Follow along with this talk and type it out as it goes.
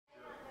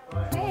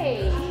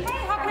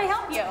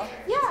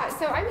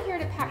so I'm here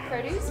to pack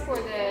produce for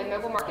the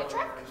mobile market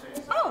truck.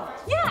 Oh,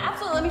 yeah,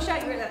 absolutely. Let me show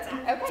you where that's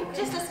at. Okay,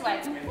 just this way.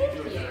 Thank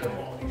you.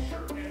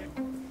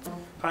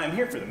 Hi, I'm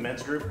here for the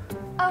men's group.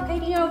 Okay,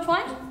 do you know which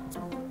one?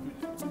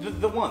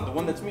 The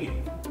one that's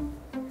meeting.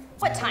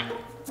 What time?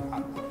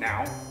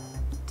 Now?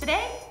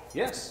 Today?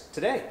 Yes,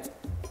 today.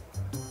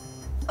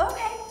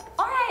 Okay,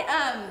 all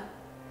right,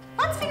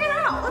 let's figure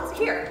that out.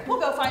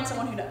 We'll go find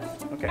someone who knows.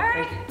 Okay, all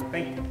right.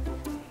 thank you.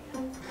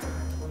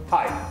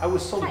 Hi, I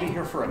was told to be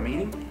here for a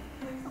meeting.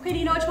 Okay, do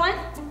you know which one?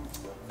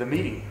 The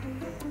meeting.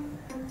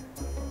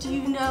 Do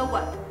you know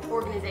what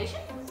organization?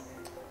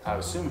 I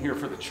assume here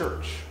for the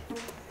church.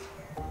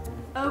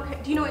 Okay,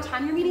 do you know what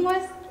time your meeting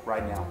was?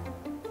 Right now.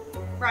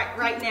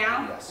 Right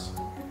now? Yes.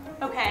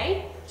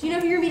 Okay, do you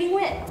know who you're meeting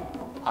with?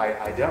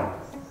 I don't.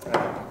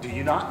 Do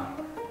you not?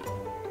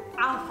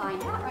 I'll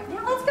find out right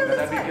now. Let's go No, this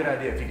that'd be way. a good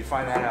idea. If you could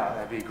find that out,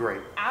 that'd be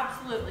great.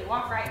 Absolutely,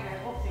 walk right in.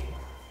 We'll see.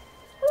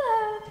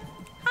 Hello.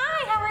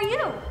 Hi, how are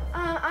you?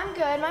 I'm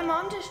good. My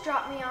mom just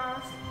dropped me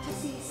off to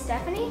see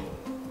Stephanie.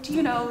 Do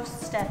you know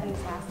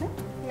Stephanie's last name?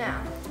 No.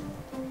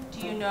 Do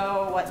you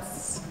know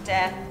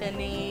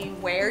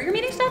where you're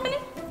meeting Stephanie?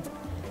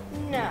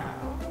 No.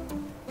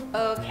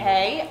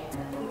 Okay,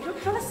 we don't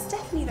have a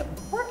Stephanie that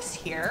works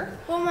here.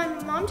 Well, my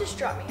mom just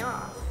dropped me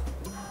off.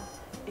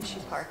 Is she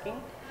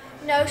parking?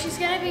 No, she's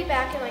gonna be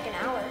back in like an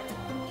hour.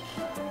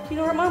 You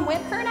know where Mom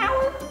went for an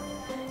hour?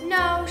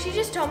 No, she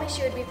just told me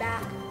she would be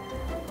back.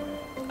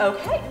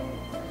 Okay.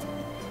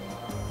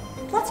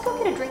 Let's go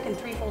get a drink and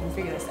threefold and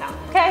figure this out,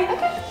 okay?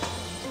 Okay.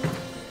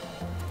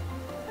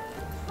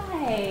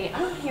 Hi,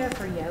 I'm here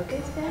for yoga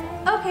today.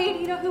 Okay, do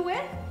you know who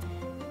with?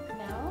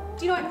 No?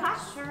 Do you know what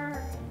class?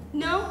 Sure.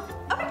 No?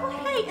 Okay, well,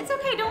 hey, it's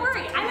okay, don't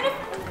worry. I'm gonna...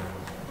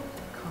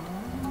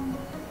 Calm.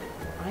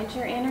 Find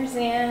your inners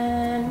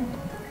in.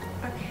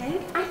 Okay,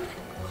 I'm gonna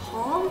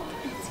calm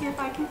and see if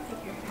I can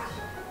figure it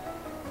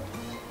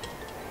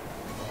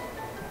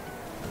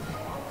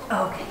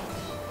out. Okay.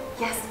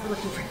 Yes, we're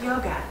looking for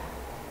yoga.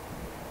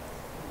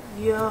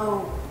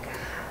 Yoga.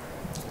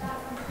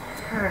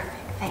 Perfect,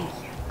 thank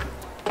you.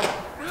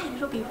 Right,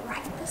 it'll be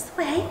right this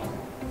way.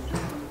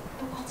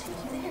 I'll take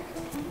you there.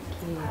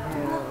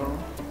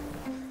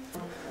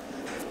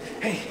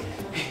 Hey,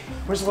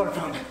 where's the water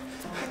fountain?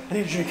 I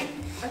need a drink.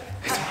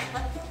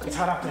 It's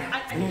hot out there.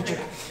 I need a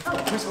drink.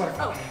 Where's the water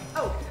fountain?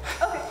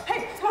 Okay,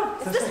 hey, come on,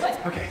 it's this way.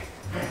 Okay.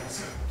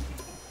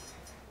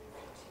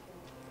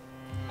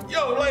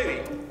 Yo,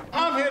 lady,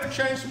 I'm here to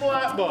change some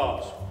light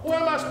bulbs. Where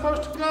am I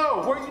supposed to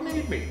go? Where you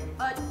need me?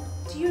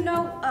 Do you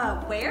know,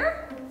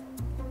 where?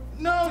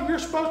 No, you're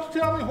supposed to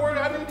tell me where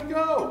I need to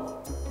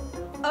go.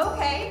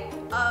 Okay,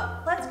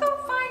 let's go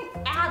find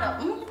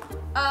Adam.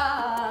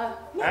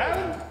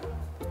 Adam?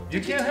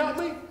 You can't help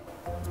me?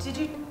 Did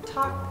you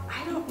talk?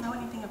 I don't know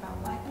anything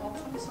about light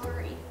bulbs, I'm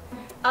sorry.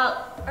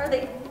 Are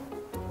they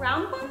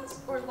round ones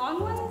or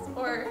long ones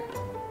or?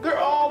 They're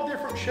all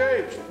different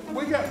shapes.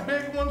 We got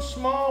big ones,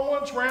 small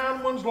ones,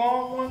 round ones,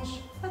 long ones.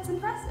 That's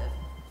impressive.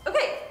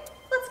 Okay,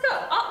 let's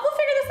go. We'll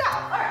figure this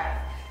out. All right.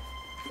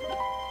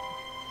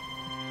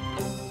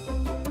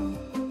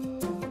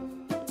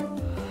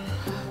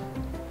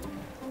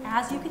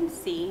 As you can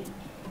see,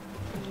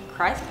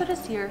 Christ put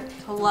us here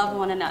to love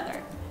one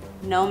another,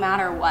 no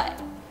matter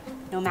what.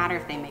 No matter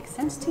if they make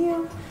sense to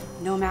you,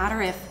 no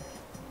matter if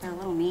they're a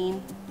little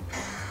mean,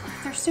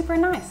 if they're super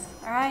nice,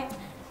 all right?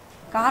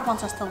 God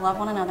wants us to love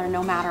one another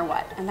no matter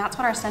what, and that's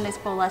what our Sunday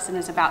school lesson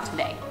is about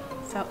today.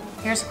 So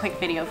here's a quick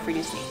video for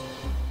you to see.